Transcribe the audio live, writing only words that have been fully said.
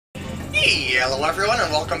Hello everyone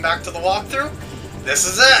and welcome back to the walkthrough. This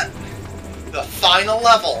is it! The final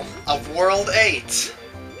level of World 8.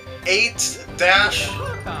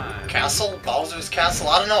 8-Castle? Bowser's Castle?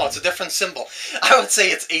 I don't know, it's a different symbol. I would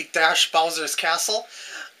say it's 8-Bowser's Castle.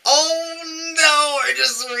 Oh no, I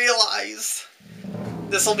just realized.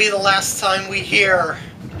 This will be the last time we hear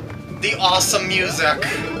the awesome music.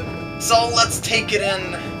 So let's take it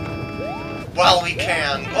in while we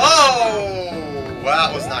can. Whoa! Well,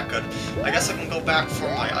 that was not good. I guess I can go back for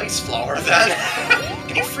my ice flower then.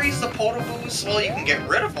 Can you freeze the Potoboos? Well, you can get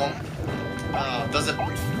rid of them. Does it?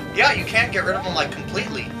 Yeah, you can't get rid of them, like,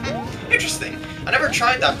 completely. Interesting. I never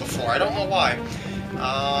tried that before. I don't know why.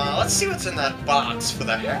 Let's see what's in that box for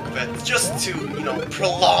the heck of it. Just to, you know,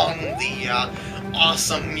 prolong the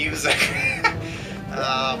awesome music.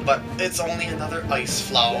 But it's only another ice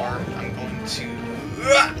flower. I'm going to...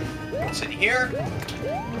 What's in here?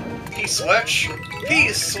 P-switch.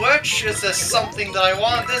 P-switch! Is this something that I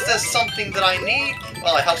want? Is this something that I need?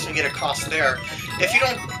 Well, it helps me get across there. If you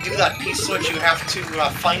don't do that P-switch, you have to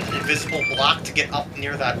find an invisible block to get up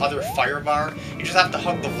near that other fire bar. You just have to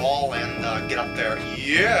hug the wall and get up there.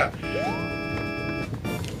 Yeah!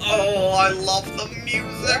 Oh, I love the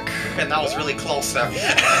music! And that was really close there.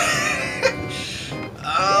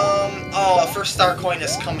 Oh, the first star coin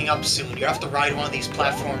is coming up soon. You have to ride one of these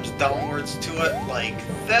platforms downwards to it, like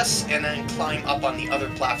this, and then climb up on the other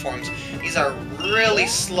platforms. These are really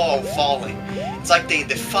slow falling. It's like they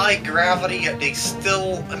defy gravity, yet they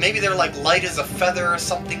still... Maybe they're like light as a feather or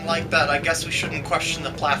something like that. I guess we shouldn't question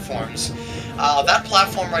the platforms. That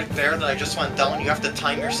platform right there that I just went down, you have to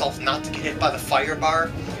time yourself not to get hit by the fire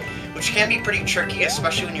bar, which can be pretty tricky,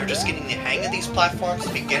 especially when you're just getting the hang of these platforms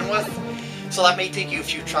to begin with. So that may take you a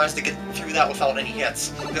few tries to get through that without any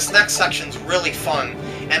hits. This next section's really fun,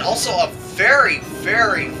 and also a very,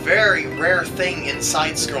 very, very rare thing in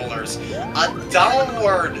side-scrollers. A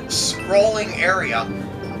downward scrolling area.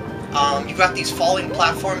 You've got these falling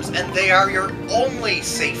platforms, and they are your only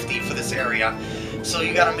safety for this area. So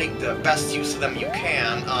you gotta make the best use of them you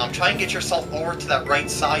can. Try and get yourself over to that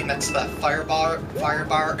right side next to that fire bar,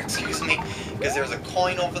 excuse me, because there's a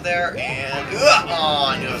coin over there, and oh,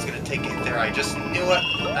 I knew I was gonna take it there. I just knew it.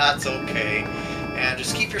 That's okay. And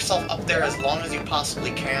just keep yourself up there as long as you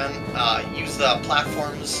possibly can. Use the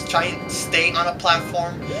platforms. Try and stay on a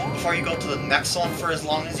platform before you go to the next one for as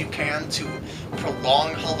long as you can to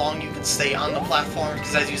prolong how long you can stay on the platform,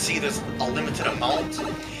 because as you see, there's a limited amount.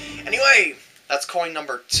 Anyway, that's coin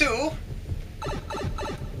number 2.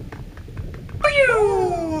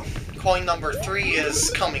 Whee! Coin number 3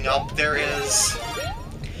 is coming up. There is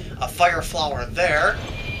a fire flower there,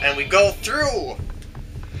 and we go through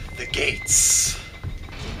the gates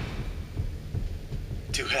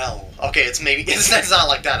to hell. Okay, it's not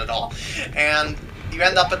like that at all. And you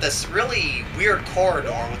end up at this really weird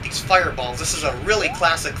corridor with these fireballs. This is a really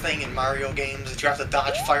classic thing in Mario games, that you have to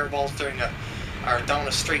dodge fireballs down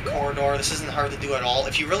a straight corridor. This isn't hard to do at all.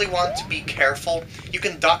 If you really want to be careful, you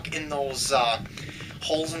can duck in those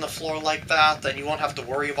holes in the floor like that, and you won't have to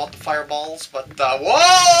worry about the fireballs. But,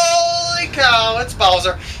 holy cow, it's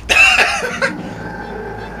Bowser!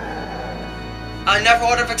 I never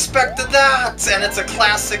would have expected that! And it's a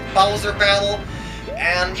classic Bowser battle,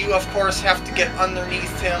 and you, of course, have to get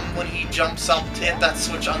underneath him when he jumps up to hit that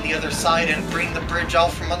switch on the other side and bring the bridge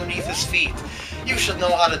out from underneath his feet. You should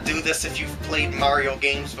know how to do this if you've played Mario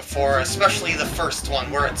games before, especially the first one,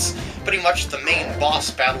 where it's pretty much the main boss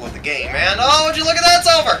battle of the game. And, oh, would you look at that, it's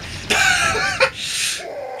over!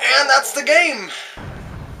 And that's the game!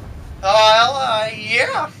 Well,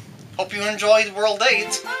 yeah. Hope you enjoyed World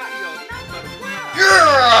 8.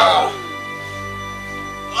 Yeah!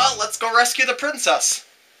 Well, let's go rescue the princess.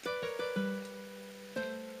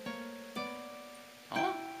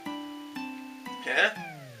 Huh? Yeah?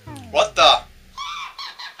 What the?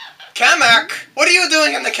 Kamek! What are you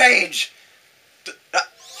doing in the cage?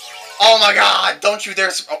 Oh my god! Don't you dare...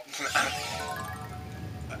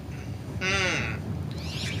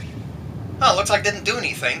 Oh, looks like it didn't do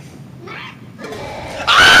anything.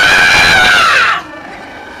 Ah!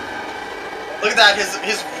 Look at that,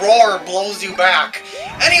 his roar blows you back.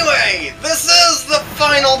 Anyway, this is the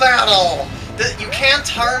final battle! You can't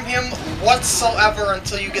harm him whatsoever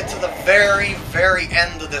until you get to the very, very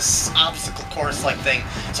end of this obstacle course-like thing.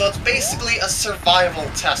 So it's basically a survival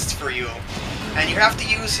test for you. And you have to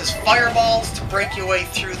use his fireballs to break your way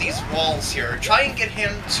through these walls here. Try and get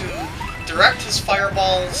him to direct his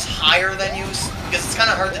fireballs higher than you, because it's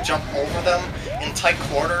kind of hard to jump over them in tight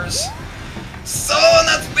quarters. So, and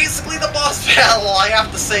that's basically the boss battle. I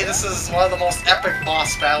have to say, this is one of the most epic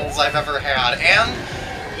boss battles I've ever had. And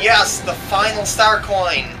yes, the final star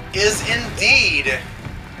coin is indeed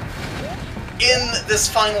in this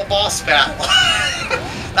final boss battle.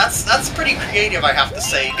 That's pretty creative, I have to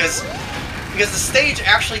say, because the stage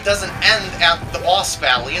actually doesn't end at the boss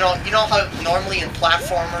battle. You know how normally in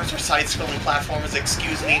platformers or side-scrolling platformers,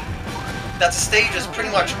 excuse me, that the stage is pretty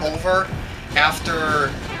much over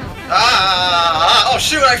after. Oh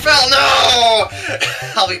shoot! I fell. No.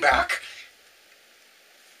 I'll be back.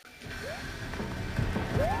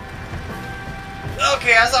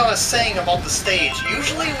 Okay, as I was saying about the stage,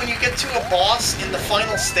 usually when you get to a boss in the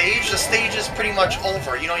final stage, the stage is pretty much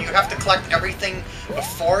over. You know, you have to collect everything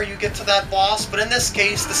before you get to that boss, but in this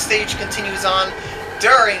case, the stage continues on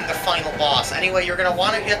during the final boss. Anyway, you're going to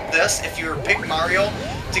want to hit this if you're Big Mario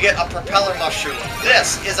to get a propeller mushroom.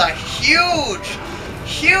 This is a huge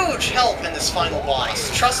help in this final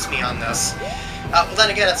boss. Trust me on this. Well,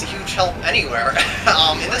 then again, it's a huge help anywhere.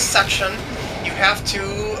 In this section, you have to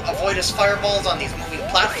avoid his fireballs on these moving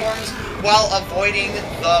platforms while avoiding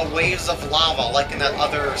the waves of lava, like in that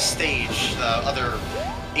other stage, the other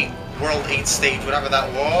World 8 stage, whatever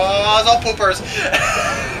that was. Oh, poopers!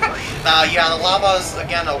 Yeah, the lava is,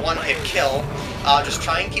 again, a one-hit kill. Just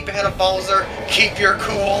try and keep ahead of Bowser. Keep your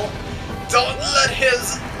cool. Don't let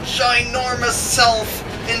his ginormous self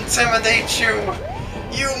intimidate you.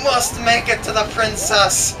 You must make it to the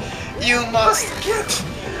princess. You must get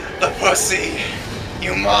the pussy.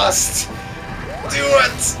 You must do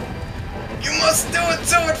it. You must do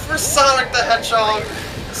it for Sonic the Hedgehog.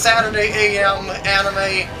 Saturday AM anime.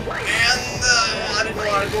 And I didn't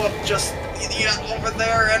want to go up just yet over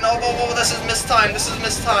there. And oh, this is mistime. This is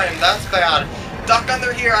mistime. That's bad. Duck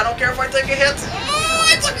under here. I don't care if I take a hit. Oh,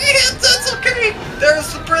 I took a hit. That's okay.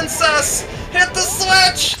 There's the princess. Hit the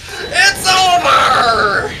switch. It's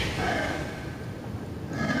over.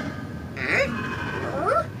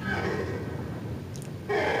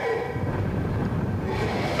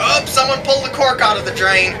 Oh, someone pulled the cork out of the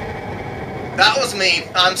drain. That was me.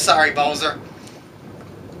 I'm sorry, Bowser.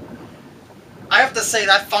 I have to say,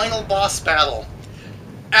 that final boss battle,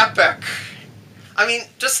 epic. I mean,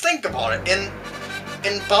 just think about it.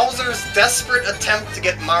 In Bowser's desperate attempt to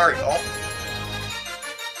get Mario,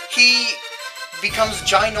 he becomes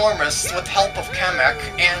ginormous with help of Kamek,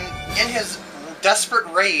 and in his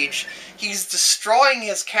desperate rage, he's destroying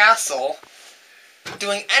his castle,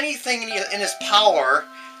 doing anything in his power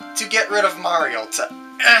to get rid of Mario, to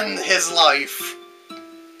end his life.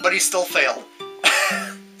 But he still failed.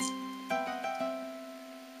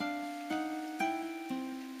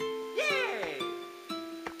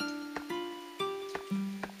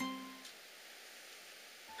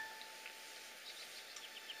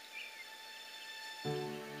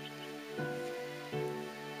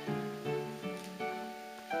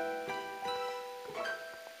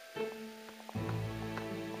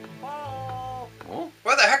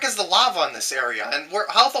 Where the heck is the lava in this area? And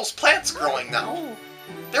how are those plants growing now?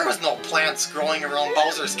 There was no plants growing around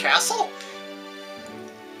Bowser's castle.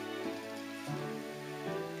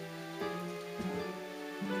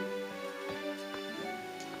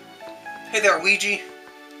 Hey there, Ouija.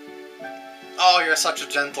 Oh, you're such a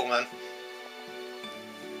gentleman.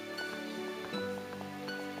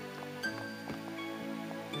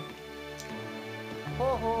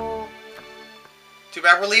 Too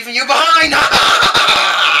bad we're leaving you behind!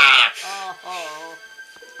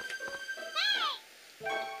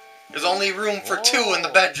 There's only room for two in the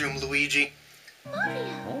bedroom, Luigi.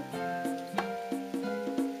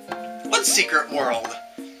 What secret world?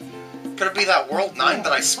 Could it be that World 9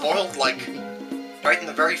 that I spoiled, like, right in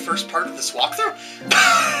the very first part of this walkthrough?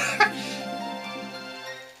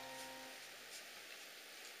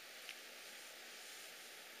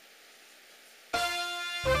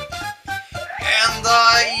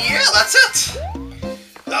 Yeah, that's it!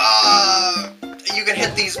 You can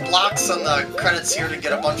hit these blocks on the credits here to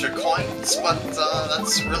get a bunch of coins, but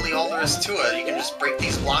that's really all there is to it. You can just break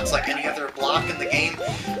these blocks like any other block in the game.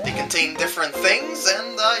 They contain different things,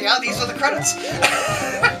 and yeah, these are the credits.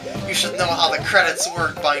 You should know how the credits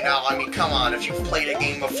work by now. I mean, come on, if you've played a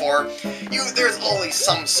game before, there's always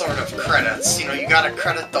some sort of credits. You know, you gotta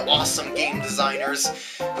credit the awesome game designers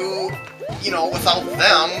who, you know, without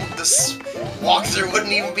them, this walkthrough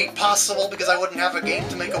wouldn't even be possible because I wouldn't have a game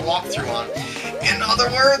to make a walkthrough on. In other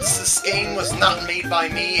words, this game was not made by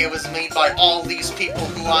me, it was made by all these people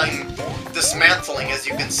who I'm dismantling, as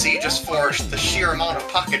you can see, just for the sheer amount of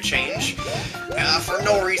pocket change. For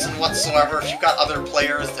no reason whatsoever. If you've got other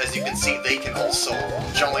players, as you can see, they can also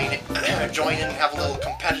join in and have a little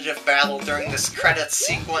competitive battle during this credits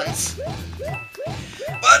sequence.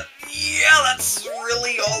 But yeah, that's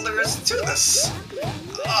really all there is to this.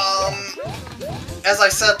 As I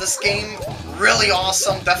said, this game really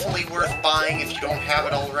awesome, definitely worth buying if you don't have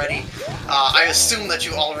it already. I assume that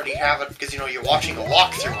you already have it because, you know, you're watching a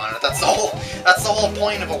walkthrough on it. That's the whole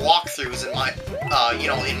point of a walkthrough, is in my,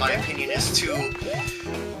 in my opinion, is to,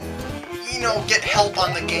 you know, get help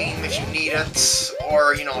on the game if you need it,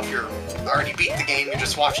 or, you know, if you're already beat the game, you're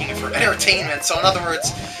just watching it for entertainment. So in other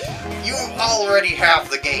words, you already have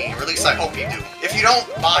the game, or at least I hope you do. If you don't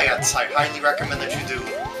buy it, I highly recommend that you do.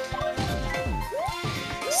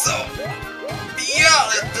 So, yeah,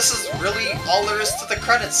 this is really all there is to the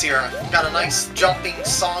credits here. Got a nice jumping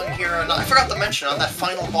song here, and I forgot to mention, on that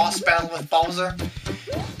final boss battle with Bowser,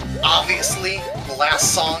 obviously, the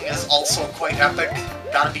last song is also quite epic.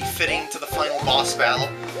 Gotta be fitting to the final boss battle.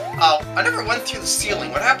 I never went through the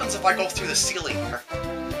ceiling. What happens if I go through the ceiling here?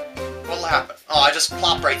 What'll happen? Oh, I just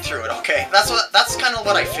plop right through it. Okay, that's kind of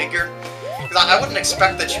what I figured. Because I wouldn't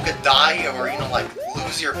expect that you could die or, you know, like,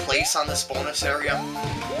 lose your place on this bonus area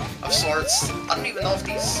of sorts. I don't even know if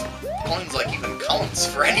these coins, like, even counts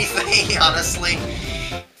for anything, honestly.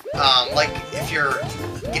 Like, if you're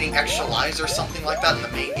getting extra lives or something like that in the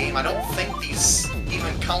main game, I don't think these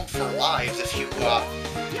even count for lives if you,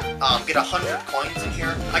 get 100 coins in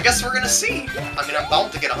here. I guess we're gonna see. I mean, I'm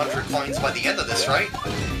bound to get 100 coins by the end of this, right?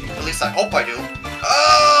 At least I hope I do.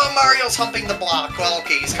 Oh, Mario's humping the block. Well,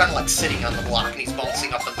 okay, he's kind of like sitting on the block and he's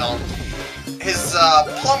bouncing up and down. His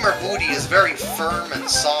plumber booty is very firm and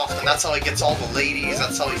soft, and that's how he gets all the ladies.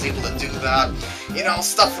 That's how he's able to do that. You know,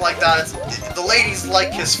 stuff like that. The ladies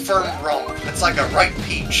like his firm rump. It's like a ripe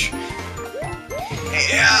peach.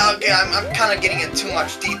 Yeah, okay, I'm kind of getting into too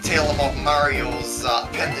much detail about Mario's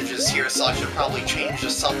appendages here, so I should probably change the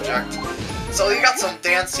subject. So you got some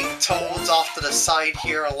dancing toads off to the side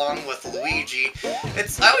here, along with Luigi.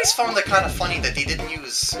 I always found it kind of funny that they didn't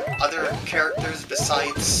use other characters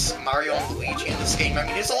besides Mario and Luigi in this game. I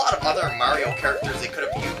mean, there's a lot of other Mario characters they could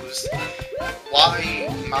have used. Why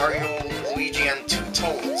Mario, Luigi, and 2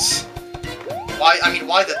 toads?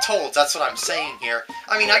 Why the toads? That's what I'm saying here.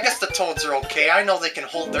 I mean, I guess the toads are okay. I know they can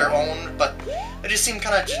hold their own, but they just seem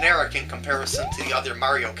kind of generic in comparison to the other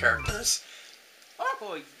Mario characters.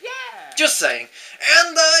 Oh, yeah! Just saying.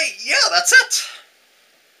 And, yeah, that's it.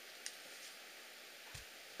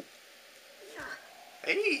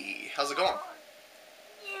 Hey, how's it going?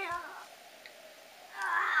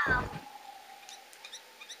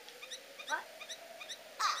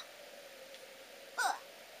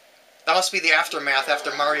 That must be the aftermath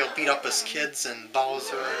after Mario beat up his kids and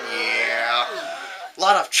Bowser. Yeah. A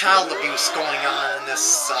lot of child abuse going on in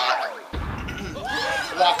this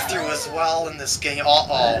walkthrough as well in this game.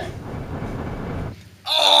 Uh-oh.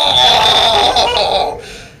 Oh!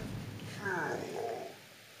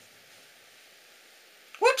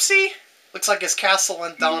 Whoopsie! Looks like his castle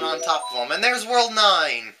went down on top of him. And there's World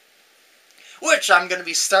 9! Which I'm going to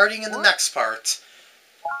be starting in the next part.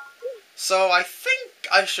 So I think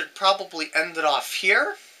I should probably end it off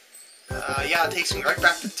here. Yeah, it takes me right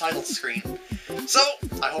back to the title screen. So,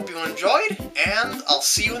 I hope you enjoyed, and I'll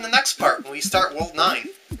see you in the next part when we start World 9.